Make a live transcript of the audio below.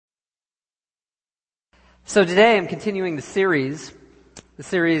So today I'm continuing the series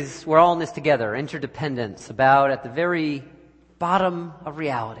We're All in This Together, Interdependence, about at the very bottom of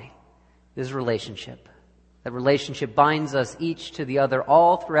reality is relationship. That relationship binds us each to the other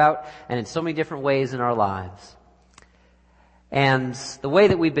all throughout and in so many different ways in our lives. And the way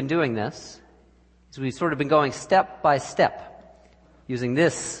that we've been doing this is we've sort of been going step by step using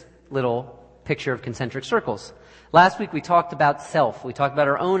this little picture of concentric circles. Last week we talked about self. We talked about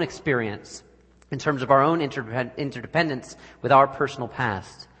our own experience in terms of our own interdependence with our personal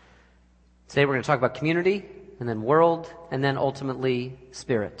past. Today we're going to talk about community, and then world, and then ultimately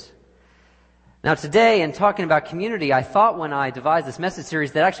spirit. Now today, in talking about community, I thought when I devised this message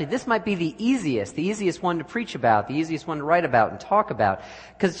series that actually this might be the easiest one to preach about, the easiest one to write about and talk about.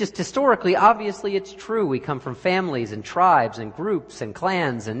 Because just historically, obviously it's true. We come from families and tribes and groups and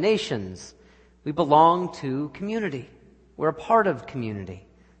clans and nations. We belong to community. We're a part of community.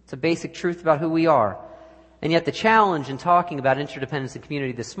 It's a basic truth about who we are. And yet the challenge in talking about interdependence and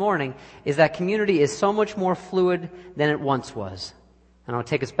community this morning is that community is so much more fluid than it once was. And I'll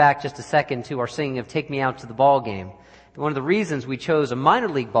take us back just a second to our singing of Take Me Out to the Ball Game. And one of the reasons we chose a minor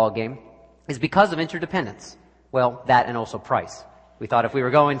league ball game is because of interdependence. Well, that and also price. We thought if we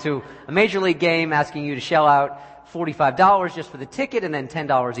were going to a major league game asking you to shell out $45 just for the ticket and then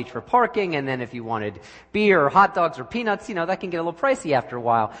 $10 each for parking, and then if you wanted beer or hot dogs or peanuts, that can get a little pricey after a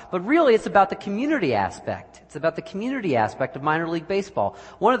while. But really it's about the community aspect. It's about the community aspect of minor league baseball.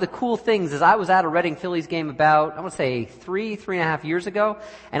 One of the cool things is I was at a Reading Phillies game about, I want to say three and a half years ago,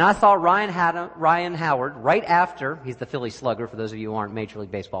 and I saw Ryan Howard right after, he's the Philly slugger for those of you who aren't Major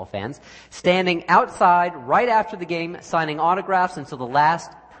League Baseball fans, standing outside right after the game signing autographs until the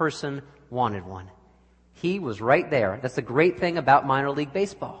last person wanted one. He was right there. That's the great thing about minor league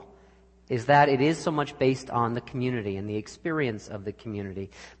baseball, is that it is so much based on the community and the experience of the community.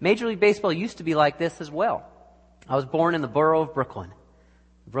 Major League Baseball used to be like this as well. I was born in the borough of Brooklyn.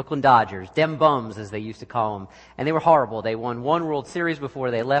 The Brooklyn Dodgers, dem bums as they used to call them. And they were horrible. They won one World Series before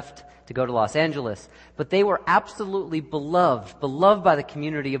they left to go to Los Angeles. But they were absolutely beloved by the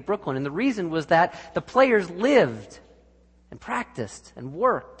community of Brooklyn. And the reason was that the players lived and practiced and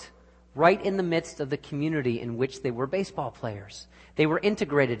worked right in the midst of the community in which they were baseball players. They were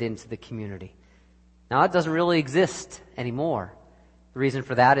integrated into the community. Now, that doesn't really exist anymore. The reason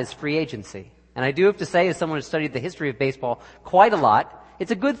for that is free agency. And I do have to say, as someone who studied the history of baseball quite a lot,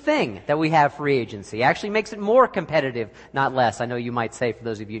 it's a good thing that we have free agency. It actually makes it more competitive, not less. I know you might say, for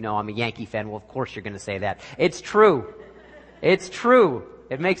those of you who know I'm a Yankee fan, well, of course you're going to say that. It's true. It's true.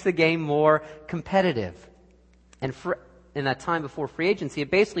 It makes the game more competitive. And in that time before free agency, it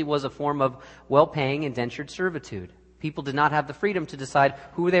basically was a form of well-paying indentured servitude. People did not have the freedom to decide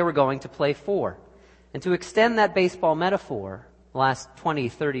who they were going to play for. And to extend that baseball metaphor, the last 20,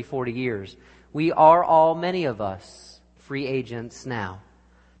 30, 40 years, we are all, many of us, free agents now.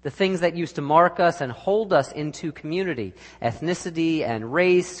 The things that used to mark us and hold us into community, ethnicity and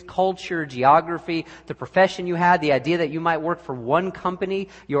race, culture, geography, the profession you had, the idea that you might work for one company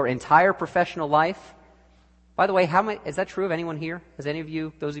your entire professional life. By the way, is that true of anyone here? Has any of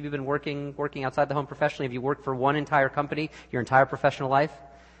you, those of you who've been working outside the home professionally, have you worked for one entire company your entire professional life?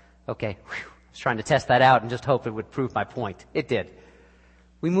 Okay. I was trying to test that out and just hope it would prove my point. It did.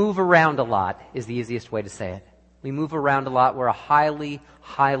 We move around a lot is the easiest way to say it. We move around a lot. We're a highly,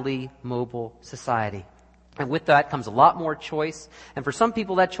 highly mobile society. And with that comes a lot more choice. And for some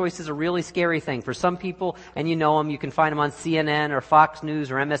people, that choice is a really scary thing. For some people, and you know them, you can find them on CNN or Fox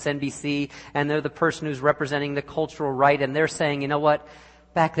News or MSNBC, and they're the person who's representing the cultural right, and they're saying, you know what,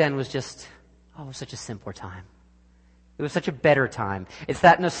 back then was just, it was such a simpler time. It was such a better time. It's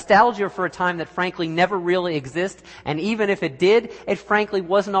that nostalgia for a time that frankly never really exists, and even if it did, it frankly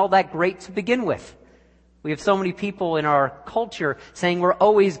wasn't all that great to begin with. We have so many people in our culture saying we're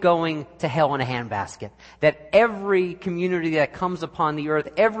always going to hell in a handbasket. That every community that comes upon the earth,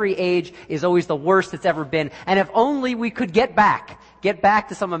 every age is always the worst it's ever been. And if only we could get back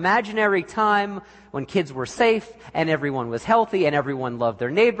to some imaginary time when kids were safe and everyone was healthy and everyone loved their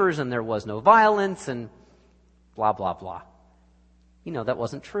neighbors and there was no violence and blah, blah, blah. That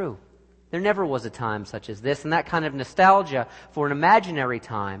wasn't true. There never was a time such as this, and that kind of nostalgia for an imaginary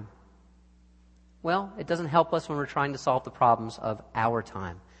time, well, it doesn't help us when we're trying to solve the problems of our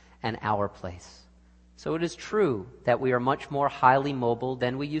time and our place. So it is true that we are much more highly mobile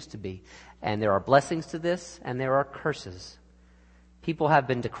than we used to be. And there are blessings to this, and there are curses. People have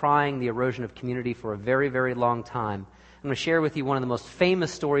been decrying the erosion of community for a very, very long time. I'm going to share with you one of the most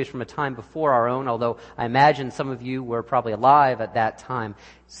famous stories from a time before our own, although I imagine some of you were probably alive at that time.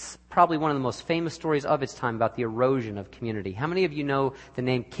 It's probably one of the most famous stories of its time about the erosion of community. How many of you know the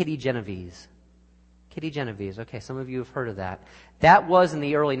name Kitty Genovese? Kitty Genovese. Okay, some of you have heard of that. That was, in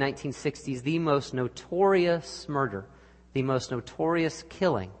the early 1960s, the most notorious murder, the most notorious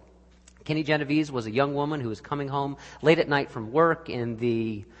killing. Kitty Genovese was a young woman who was coming home late at night from work in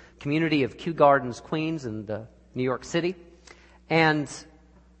the community of Kew Gardens, Queens, in New York City. And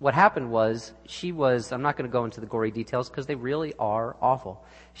what happened was, I'm not going to go into the gory details because they really are awful.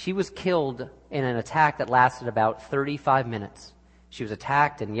 She was killed in an attack that lasted about 35 minutes. She was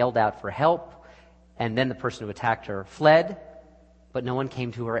attacked and yelled out for help. And then the person who attacked her fled, but no one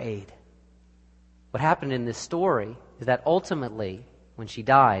came to her aid. What happened in this story is that ultimately, when she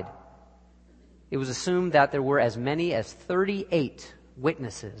died, it was assumed that there were as many as 38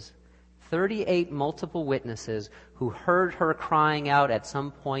 witnesses, 38 multiple witnesses who heard her crying out at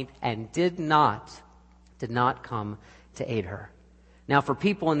some point and did not come to aid her. Now, for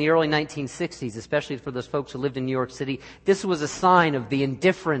people in the early 1960s, especially for those folks who lived in New York City, this was a sign of the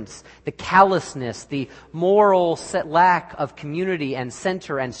indifference, the callousness, the moral lack of community and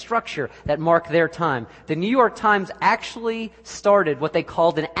center and structure that marked their time. The New York Times actually started what they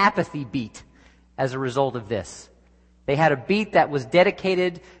called an apathy beat as a result of this. They had a beat that was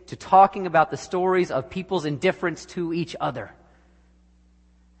dedicated to talking about the stories of people's indifference to each other.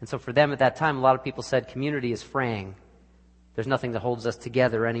 And so for them at that time, a lot of people said community is fraying. There's nothing that holds us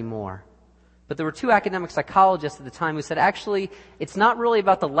together anymore. But there were two academic psychologists at the time who said, actually, it's not really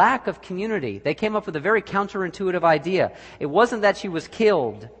about the lack of community. They came up with a very counterintuitive idea. It wasn't that she was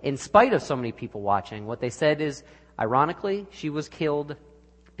killed in spite of so many people watching. What they said is, ironically, she was killed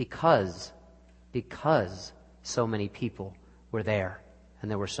because so many people were there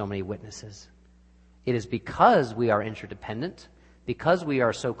and there were so many witnesses. It is because we are interdependent, because we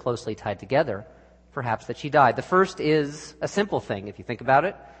are so closely tied together, perhaps that she died. The first is a simple thing, if you think about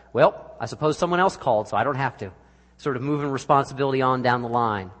it. Well, I suppose someone else called, so I don't have to. Sort of moving responsibility on down the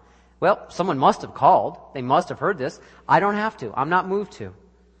line. Well, someone must have called. They must have heard this. I don't have to. I'm not moved to.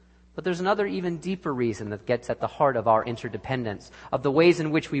 But there's another even deeper reason that gets at the heart of our interdependence, of the ways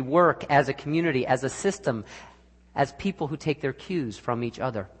in which we work as a community, as a system, as people who take their cues from each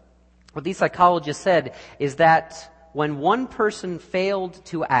other. What these psychologists said is that when one person failed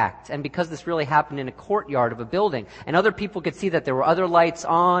to act, and because this really happened in a courtyard of a building, and other people could see that there were other lights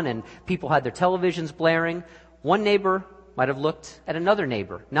on and people had their televisions blaring, one neighbor might have looked at another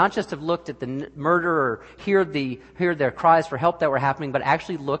neighbor, not just have looked at the murderer, heard their cries for help that were happening, but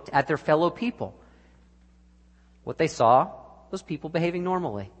actually looked at their fellow people. What they saw was people behaving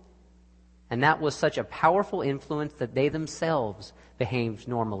normally. And that was such a powerful influence that they themselves behaved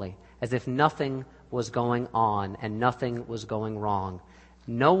normally, as if nothing was going on and nothing was going wrong.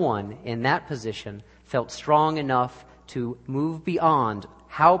 No one in that position felt strong enough to move beyond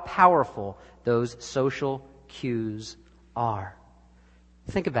how powerful those social cues are.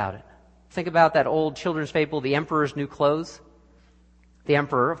 Think about it. Think about that old children's fable, The Emperor's New Clothes. The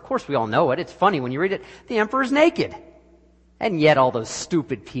emperor, of course we all know it. It's funny when you read it. The emperor's naked. And yet all those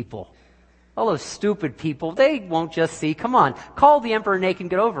stupid people, they won't just see, come on, call the emperor naked and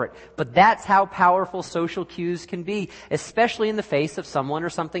get over it. But that's how powerful social cues can be, especially in the face of someone or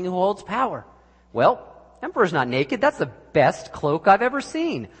something who holds power. Well, emperor's not naked. That's the best cloak I've ever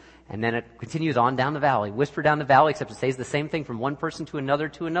seen. And then it continues on down the valley, whisper down the valley, except it says the same thing from one person to another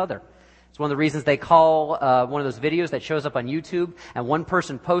to another. It's one of the reasons they call one of those videos that shows up on YouTube, and one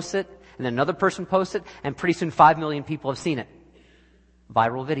person posts it, and then another person posts it, and pretty soon 5 million people have seen it.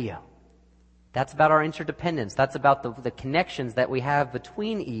 Viral video. That's about our interdependence. That's about the connections that we have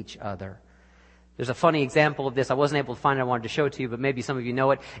between each other. There's a funny example of this. I wasn't able to find it. I wanted to show it to you, but maybe some of you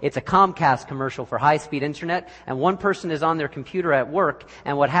know it. It's a Comcast commercial for high-speed internet, and one person is on their computer at work,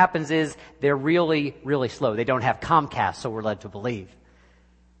 and what happens is they're really, really slow. They don't have Comcast, so we're led to believe.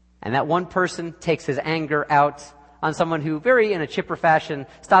 And that one person takes his anger out on someone who, very in a chipper fashion,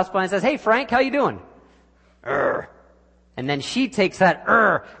 stops by and says, "Hey, Frank, how you doing?" "Urgh." And then she takes that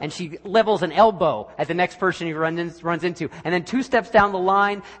and she levels an elbow at the next person he runs into. And then 2 steps down the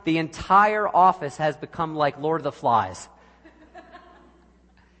line, the entire office has become like Lord of the Flies.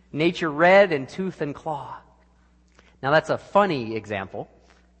 Nature red and tooth and claw. Now that's a funny example,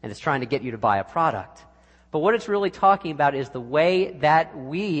 and it's trying to get you to buy a product. But what it's really talking about is the way that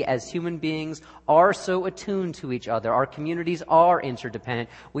we as human beings are so attuned to each other. Our communities are interdependent.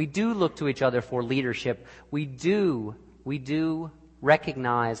 We do look to each other for leadership. We do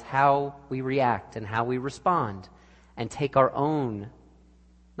recognize how we react and how we respond and take our own,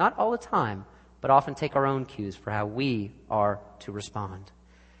 not all the time, but often take our own cues for how we are to respond.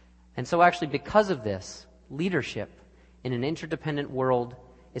 And so actually because of this, leadership in an interdependent world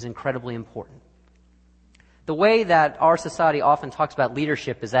is incredibly important. The way that our society often talks about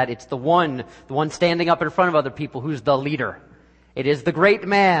leadership is that it's the one standing up in front of other people who's the leader. It is the great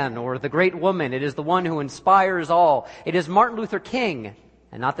man or the great woman. It is the one who inspires all. It is Martin Luther King.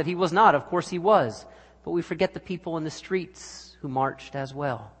 And not that he was not, of course he was. But we forget the people in the streets who marched as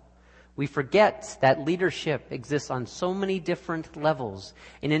well. We forget that leadership exists on so many different levels.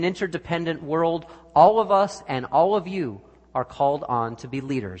 In an interdependent world, all of us and all of you are called on to be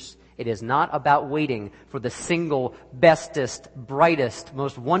leaders. It is not about waiting for the single, bestest, brightest,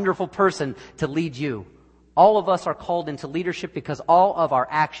 most wonderful person to lead you. All of us are called into leadership because all of our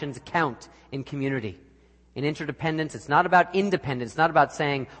actions count in community. In interdependence, it's not about independence. It's not about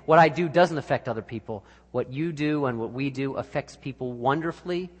saying what I do doesn't affect other people. What you do and what we do affects people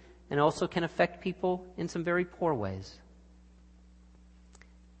wonderfully and also can affect people in some very poor ways.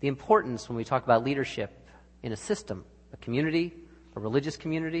 The importance when we talk about leadership in a system, a community, a religious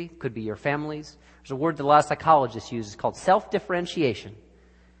community, could be your families. There's a word that a lot of psychologists use. It's called self-differentiation.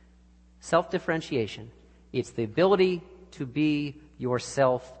 Self-differentiation. It's the ability to be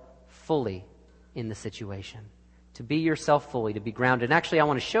yourself fully in the situation. To be yourself fully, to be grounded. And actually, I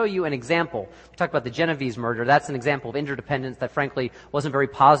want to show you an example. We talked about the Genovese murder. That's an example of interdependence that frankly wasn't very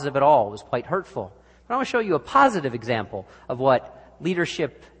positive at all. It was quite hurtful. But I want to show you a positive example of what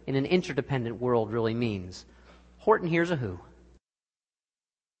leadership in an interdependent world really means. Horton Hears a Who.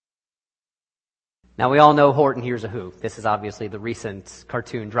 Now, we all know Horton Hears a Who. This is obviously the recent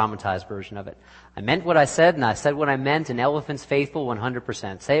cartoon dramatized version of it. I meant what I said, and I said what I meant, and elephants faithful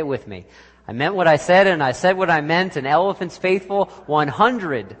 100%. Say it with me. I meant what I said, and I said what I meant, and elephants faithful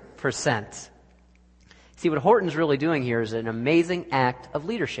 100%. See, what Horton's really doing here is an amazing act of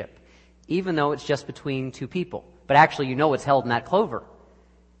leadership, even though it's just between two people. But actually, you know what's held in that clover.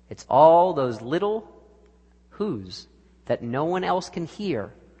 It's all those little who's that no one else can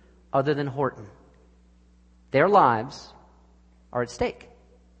hear other than Horton. Their lives are at stake.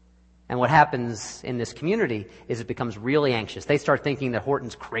 And what happens in this community is it becomes really anxious. They start thinking that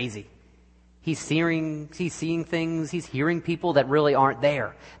Horton's crazy. He's seeing things, he's hearing people that really aren't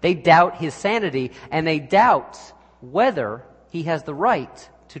there. They doubt his sanity, and they doubt whether he has the right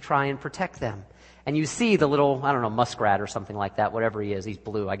to try and protect them. And you see the little, muskrat or something like that, whatever he is. He's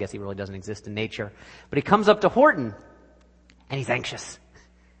blue. I guess he really doesn't exist in nature. But he comes up to Horton, and he's anxious.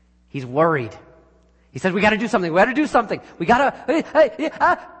 He's worried. He says, we got to do something. We got to do something. We got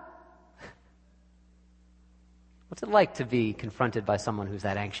to... What's it like to be confronted by someone who's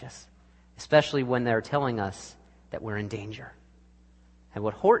that anxious? Especially when they're telling us that we're in danger. And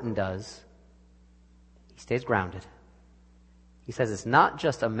what Horton does, he stays grounded. He says it's not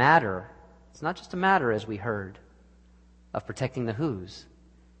just a matter, as we heard, of protecting the who's.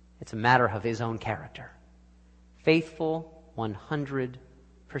 It's a matter of his own character. Faithful 100%.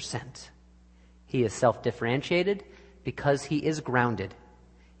 He is self-differentiated because he is grounded.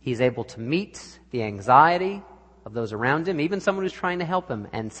 He's able to meet the anxiety of those around him, even someone who's trying to help him,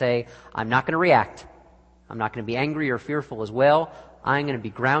 and say, I'm not going to react. I'm not going to be angry or fearful as well. I'm going to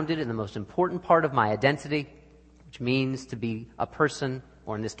be grounded in the most important part of my identity, which means to be a person,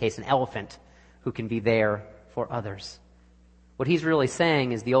 or in this case an elephant, who can be there for others. What he's really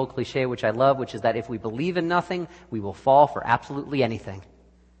saying is the old cliche which I love, which is that if we believe in nothing, we will fall for absolutely anything.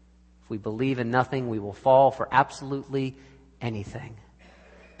 If we believe in nothing, we will fall for absolutely anything.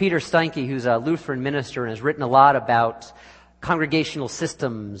 Peter Steinke, who's a Lutheran minister and has written a lot about congregational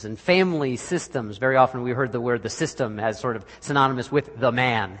systems and family systems. Very often we heard the word the system as sort of synonymous with the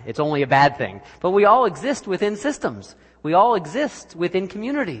man. It's only a bad thing. But we all exist within systems. We all exist within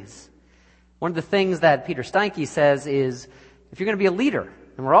communities. One of the things that Peter Steinke says is, if you're going to be a leader,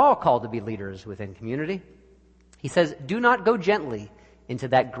 and we're all called to be leaders within community, he says, do not go gently into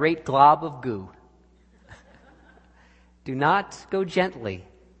that great glob of goo. Do not go gently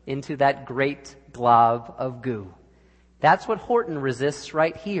into that great glob of goo. That's what Horton resists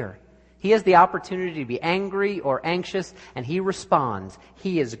right here. He has the opportunity to be angry or anxious, and he responds.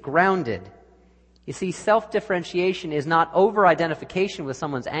 He is grounded. You see, self-differentiation is not over-identification with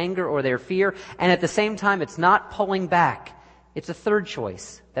someone's anger or their fear, and at the same time, it's not pulling back. It's a third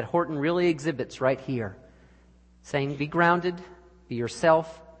choice that Horton really exhibits right here, saying, be grounded, be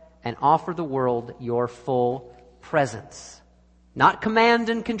yourself, and offer the world your full presence. Not command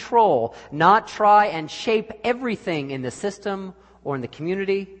and control, not try and shape everything in the system or in the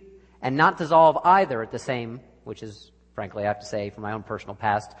community, and not dissolve either at the same, which is, frankly, I have to say, from my own personal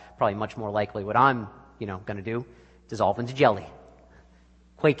past, probably much more likely what I'm, going to do, dissolve into jelly.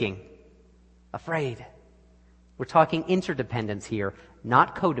 Quaking. Afraid. We're talking interdependence here,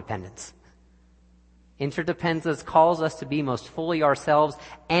 not codependence. Interdependence calls us to be most fully ourselves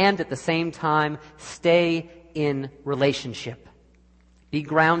and at the same time stay in relationship. Be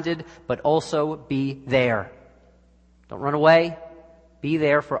grounded, but also be there. Don't run away. Be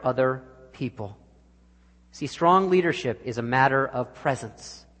there for other people. See, strong leadership is a matter of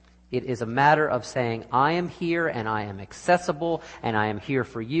presence. It is a matter of saying, I am here and I am accessible and I am here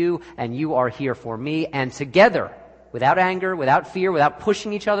for you and you are here for me. And together, without anger, without fear, without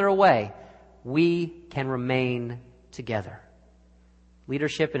pushing each other away, we can remain together.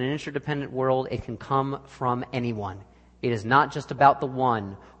 Leadership in an interdependent world, it can come from anyone. It is not just about the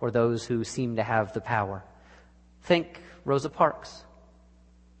one or those who seem to have the power. Think Rosa Parks.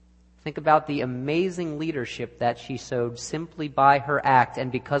 Think about the amazing leadership that she showed simply by her act,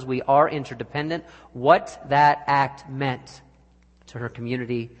 and because we are interdependent, what that act meant to her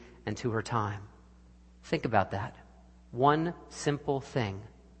community and to her time. Think about that. One simple thing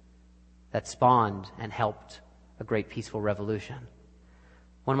that spawned and helped a great peaceful revolution.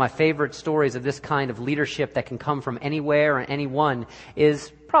 One of my favorite stories of this kind of leadership that can come from anywhere and anyone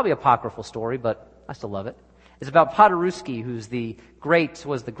is probably an apocryphal story, but I still love it. It's about Paderewski, who was the great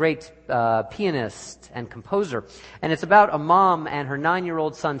pianist and composer. And it's about a mom and her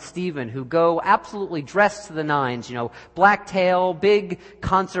 9-year-old son, Stephen, who go absolutely dressed to the nines, black tail, big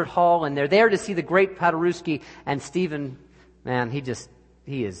concert hall, and they're there to see the great Paderewski. And Stephen, man,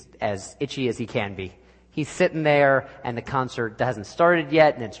 he is as itchy as he can be. He's sitting there, and the concert hasn't started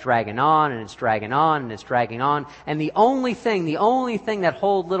yet, and it's dragging on, and it's dragging on, and it's dragging on. And the only thing that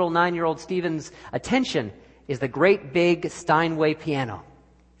holds little 9-year-old Stephen's attention is the great big Steinway piano.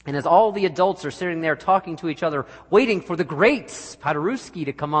 And as all the adults are sitting there talking to each other, waiting for the great Paderewski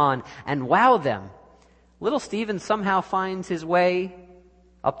to come on and wow them, little Stephen somehow finds his way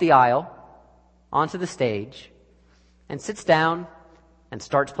up the aisle, onto the stage, and sits down and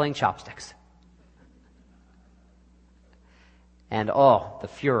starts playing chopsticks. And the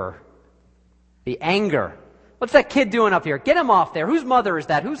furor, the anger. What's that kid doing up here? Get him off there. Whose mother is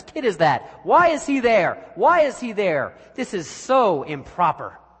that? Whose kid is that? Why is he there? Why is he there? This is so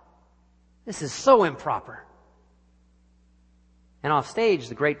improper. This is so improper. And off stage,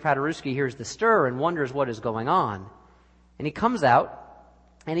 the great Paderewski hears the stir and wonders what is going on. And he comes out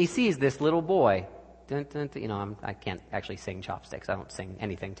and he sees this little boy. I can't actually sing chopsticks. I don't sing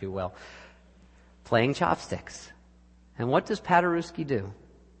anything too well. Playing chopsticks. And what does Paderewski do?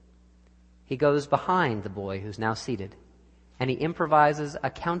 He goes behind the boy who's now seated, and he improvises a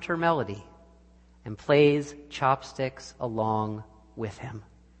counter melody and plays chopsticks along with him.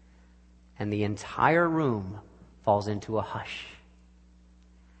 And the entire room falls into a hush.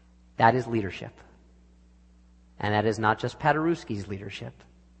 That is leadership. And that is not just Paderewski's leadership.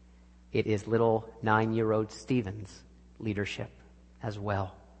 It is little 9-year-old Stephen's leadership as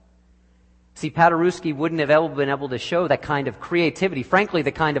well. See, Paderewski wouldn't have ever been able to show that kind of creativity, frankly,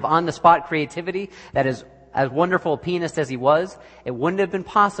 the kind of on-the-spot creativity that is as wonderful a pianist as he was. It wouldn't have been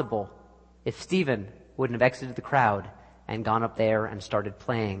possible if Stephen wouldn't have exited the crowd and gone up there and started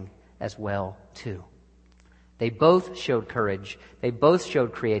playing as well, too. They both showed courage. They both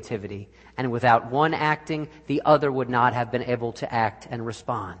showed creativity. And without one acting, the other would not have been able to act and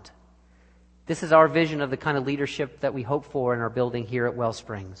respond. This is our vision of the kind of leadership that we hope for in our building here at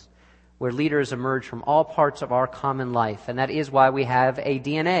Wellsprings, where leaders emerge from all parts of our common life. And that is why we have a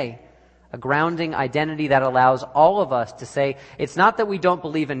DNA, a grounding identity that allows all of us to say, it's not that we don't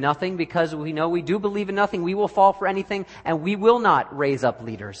believe in nothing, because we know we do believe in nothing. We will fall for anything, and we will not raise up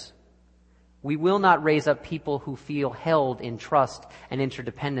leaders. We will not raise up people who feel held in trust and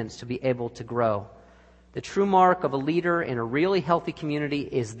interdependence to be able to grow. The true mark of a leader in a really healthy community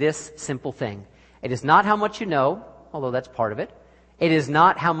is this simple thing. It is not how much you know, although that's part of it. It is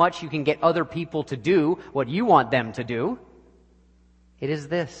not how much you can get other people to do what you want them to do. It is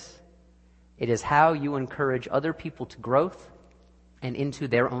this. It is how you encourage other people to growth and into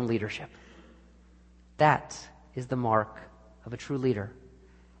their own leadership. That is the mark of a true leader.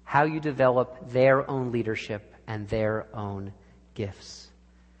 How you develop their own leadership and their own gifts.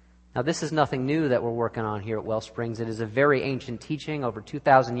 Now, this is nothing new that we're working on here at Wellsprings. It is a very ancient teaching, over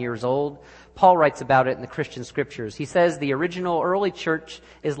 2,000 years old. Paul writes about it in the Christian Scriptures. He says the original early church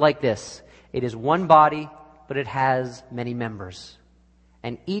is like this. It is one body, but it has many members.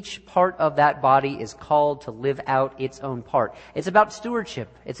 And each part of that body is called to live out its own part. It's about stewardship.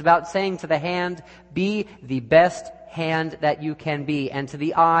 It's about saying to the hand, be the best hand that you can be. And to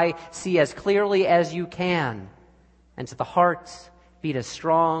the eye, see as clearly as you can. And to the heart, be as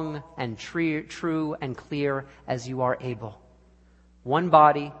strong and true and clear as you are able. One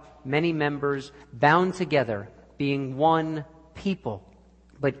body, many members, bound together, being one people,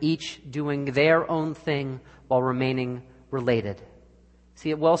 but each doing their own thing while remaining related.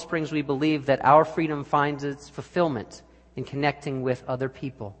 See, at Wellsprings, we believe that our freedom finds its fulfillment in connecting with other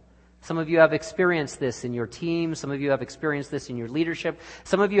people. Some of you have experienced this in your team. Some of you have experienced this in your leadership.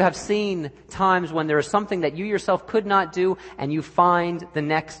 Some of you have seen times when there is something that you yourself could not do, and you find the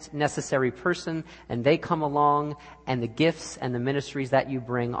next necessary person, and they come along, and the gifts and the ministries that you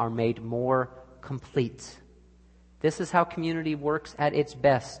bring are made more complete. This is how community works at its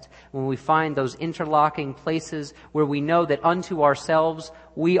best, when we find those interlocking places where we know that unto ourselves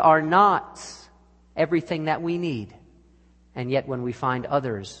we are not everything that we need. And yet when we find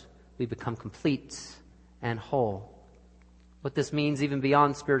others, we become complete and whole. What this means, even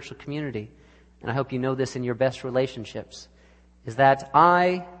beyond spiritual community, and I hope you know this in your best relationships, is that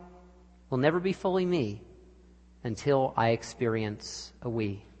I will never be fully me until I experience a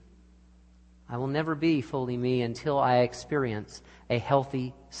we. I will never be fully me until I experience a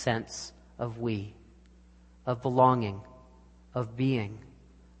healthy sense of we, of belonging, of being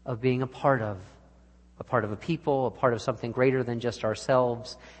a part of a people, a part of something greater than just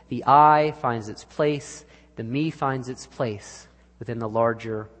ourselves. The I finds its place, the me finds its place within the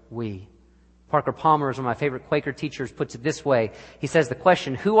larger we. Parker Palmer is one of my favorite Quaker teachers, puts it this way. He says the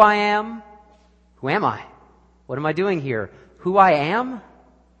question, who I am, who am I? What am I doing here? Who I am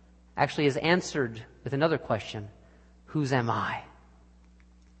actually is answered with another question. Whose am I?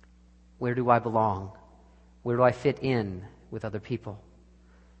 Where do I belong? Where do I fit in with other people?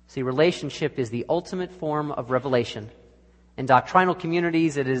 See, relationship is the ultimate form of revelation. In doctrinal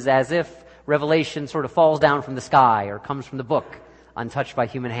communities, it is as if revelation sort of falls down from the sky or comes from the book, untouched by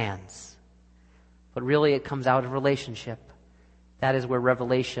human hands. But really, it comes out of relationship. That is where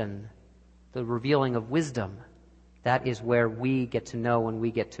revelation, the revealing of wisdom, that is where we get to know and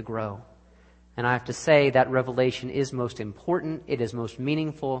we get to grow. And I have to say that revelation is most important, it is most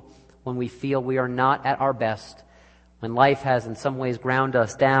meaningful when we feel we are not at our best, when life has in some ways ground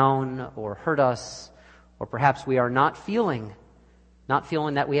us down or hurt us, or perhaps we are not feeling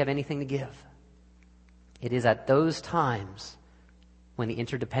that we have anything to give. It is at those times when the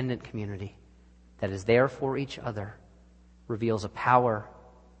interdependent community that is there for each other reveals a power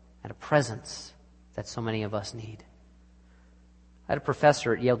and a presence that so many of us need. I had a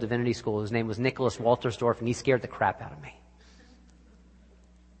professor at Yale Divinity School whose name was Nicholas Waltersdorf, and he scared the crap out of me.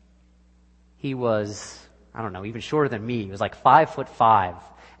 He was, even shorter than me. He was like 5'5",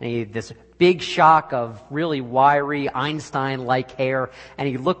 and he had this big shock of really wiry Einstein-like hair, and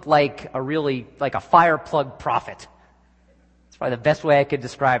he looked like a fire plug prophet. It's probably the best way I could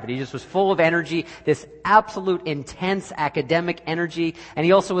describe it. He just was full of energy, this absolute intense academic energy, and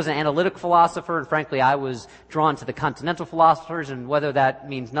he also was an analytic philosopher, and frankly, I was drawn to the continental philosophers, and whether that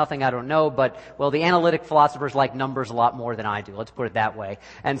means nothing, I don't know, but, the analytic philosophers like numbers a lot more than I do. Let's put it that way.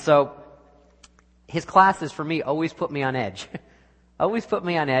 And so, his classes, for me, always put me on edge. Always put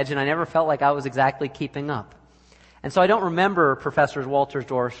me on edge, and I never felt like I was exactly keeping up. And so I don't remember Professor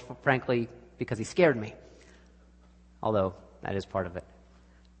Waltersdorf, frankly, because he scared me. Although, that is part of it.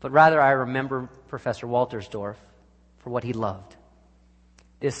 But rather, I remember Professor Waltersdorf for what he loved.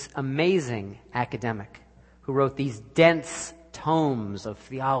 This amazing academic who wrote these dense tomes of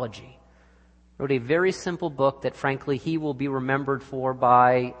theology, wrote a very simple book that, frankly, he will be remembered for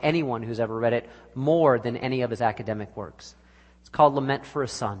by anyone who's ever read it more than any of his academic works. It's called Lament for a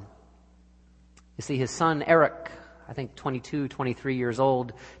Son. You see, his son, Eric, I think 22, 23 years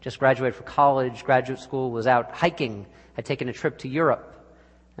old, just graduated from college, graduate school, was out hiking, had taken a trip to Europe,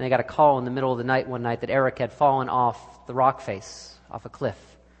 and they got a call in the middle of the night one night that Eric had fallen off the rock face, off a cliff,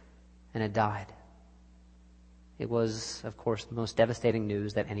 and had died. It was, of course, the most devastating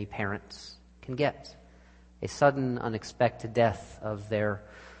news that any parents can get. A sudden, unexpected death of their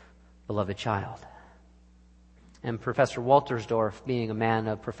beloved child. And Professor Waltersdorf, being a man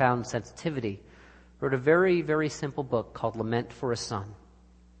of profound sensitivity, wrote a very, very simple book called Lament for a Son.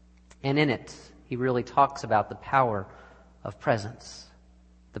 And in it, he really talks about the power of presence.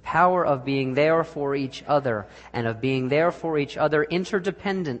 The power of being there for each other, and of being there for each other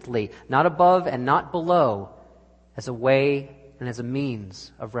interdependently, not above and not below, as a way and as a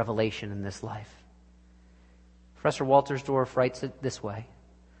means of revelation in this life. Professor Waltersdorf writes it this way: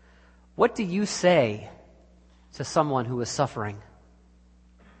 what do you say to someone who is suffering?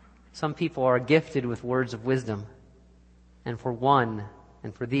 Some people are gifted with words of wisdom, and for one,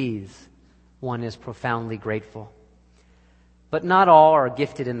 and for these, one is profoundly grateful. But not all are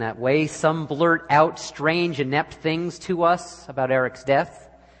gifted in that way. Some blurt out strange, inept things to us about Eric's death,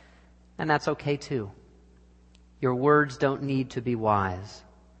 and that's okay too. Your words don't need to be wise.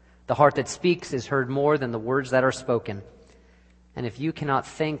 The heart that speaks is heard more than the words that are spoken. And if you cannot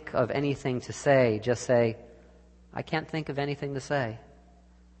think of anything to say, just say, I can't think of anything to say,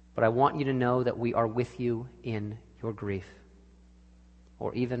 but I want you to know that we are with you in your grief.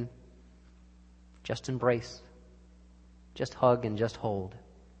 Or even just embrace, just hug and just hold.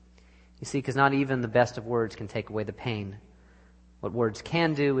 You see, because not even the best of words can take away the pain. What words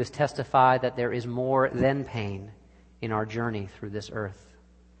can do is testify that there is more than pain in our journey through this earth.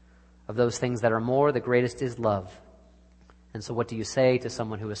 Of those things that are more, the greatest is love. And so what do you say to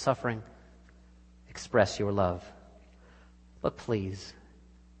someone who is suffering? Express your love. But please,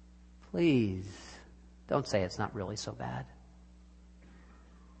 don't say it's not really so bad.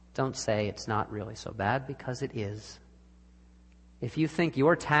 Don't say it's not really so bad, because it is. If you think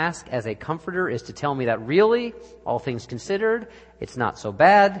your task as a comforter is to tell me that really, all things considered, it's not so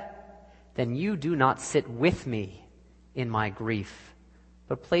bad, then you do not sit with me in my grief,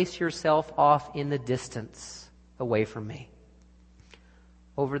 but place yourself off in the distance away from me.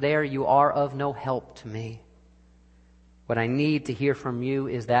 Over there, you are of no help to me. What I need to hear from you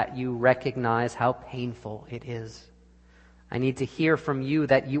is that you recognize how painful it is. I need to hear from you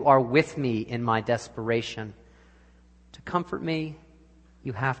that you are with me in my desperation. To comfort me,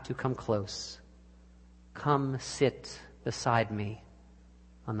 you have to come close. Come sit beside me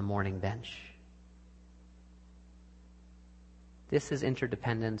on the mourning bench. This is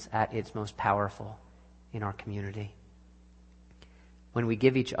interdependence at its most powerful in our community. When we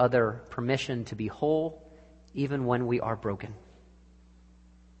give each other permission to be whole, even when we are broken.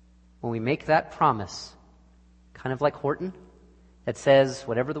 When we make that promise, kind of like Horton, that says,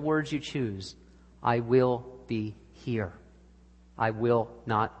 whatever the words you choose, I will be here. I will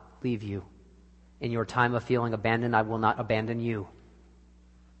not leave you. In your time of feeling abandoned, I will not abandon you.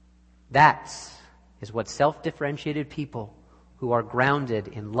 That is what self-differentiated people who are grounded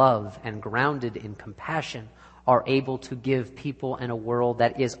in love and grounded in compassion are able to give people in a world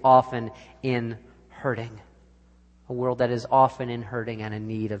that is often in hurting. A world that is often in hurting and in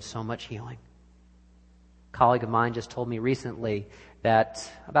need of so much healing. A colleague of mine just told me recently that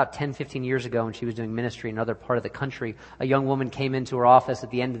about 10, 15 years ago, when she was doing ministry in another part of the country, a young woman came into her office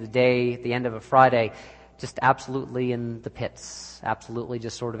at the end of the day, at the end of a Friday, just absolutely in the pits, absolutely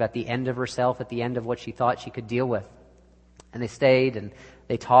just sort of at the end of herself, at the end of what she thought she could deal with. And they stayed and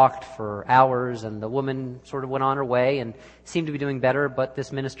they talked for hours, and the woman sort of went on her way and seemed to be doing better, but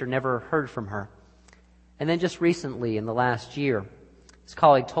this minister never heard from her. And then just recently, in the last year, this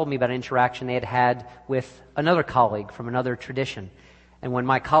colleague told me about an interaction they had had with another colleague from another tradition. And when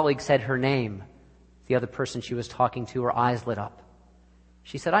my colleague said her name, the other person she was talking to, her eyes lit up.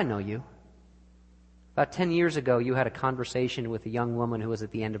 She said, I know you. About 10 years ago, you had a conversation with a young woman who was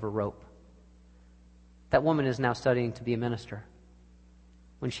at the end of her rope. That woman is now studying to be a minister.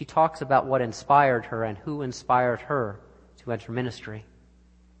 When she talks about what inspired her and who inspired her to enter ministry,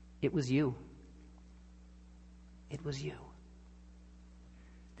 it was you. It was you.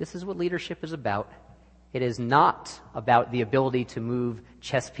 This is what leadership is about. It is not about the ability to move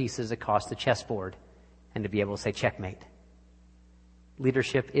chess pieces across the chessboard and to be able to say checkmate.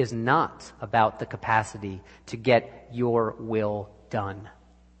 Leadership is not about the capacity to get your will done,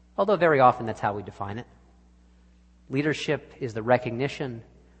 although very often that's how we define it. Leadership is the recognition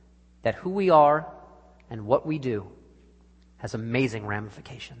that who we are and what we do has amazing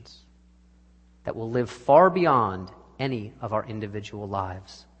ramifications that will live far beyond any of our individual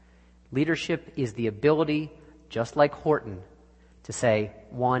lives. Leadership is the ability, just like Horton, to say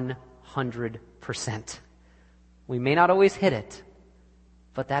 100%. We may not always hit it,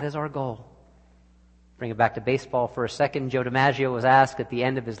 but that is our goal. Bring it back to baseball for a second. Joe DiMaggio was asked at the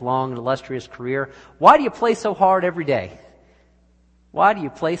end of his long and illustrious career, why do you play so hard every day? Why do you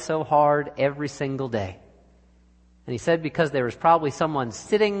play so hard every single day? And he said, because there is probably someone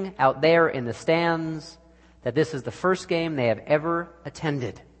sitting out there in the stands that this is the first game they have ever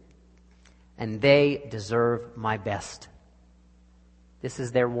attended. And they deserve my best. This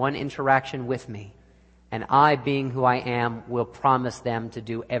is their one interaction with me. And I, being who I am, will promise them to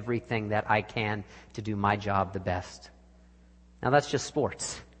do everything that I can to do my job the best. Now that's just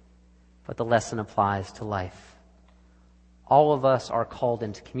sports, but the lesson applies to life. All of us are called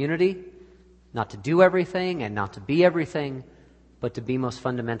into community, not to do everything and not to be everything, but to be most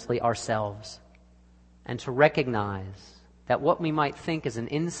fundamentally ourselves. And to recognize that what we might think is an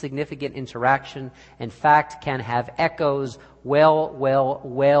insignificant interaction, in fact, can have echoes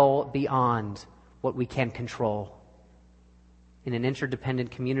well beyond what we can control. In an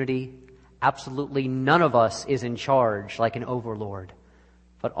interdependent community, absolutely none of us is in charge like an overlord,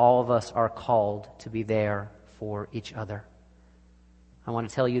 but all of us are called to be there for each other. I want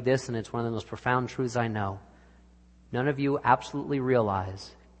to tell you this, and it's one of the most profound truths I know. None of you absolutely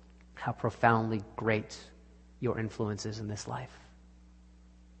realize how profoundly great your influence is in this life.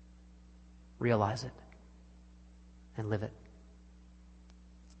 Realize it and live it.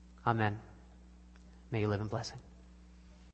 Amen. May you live in blessing.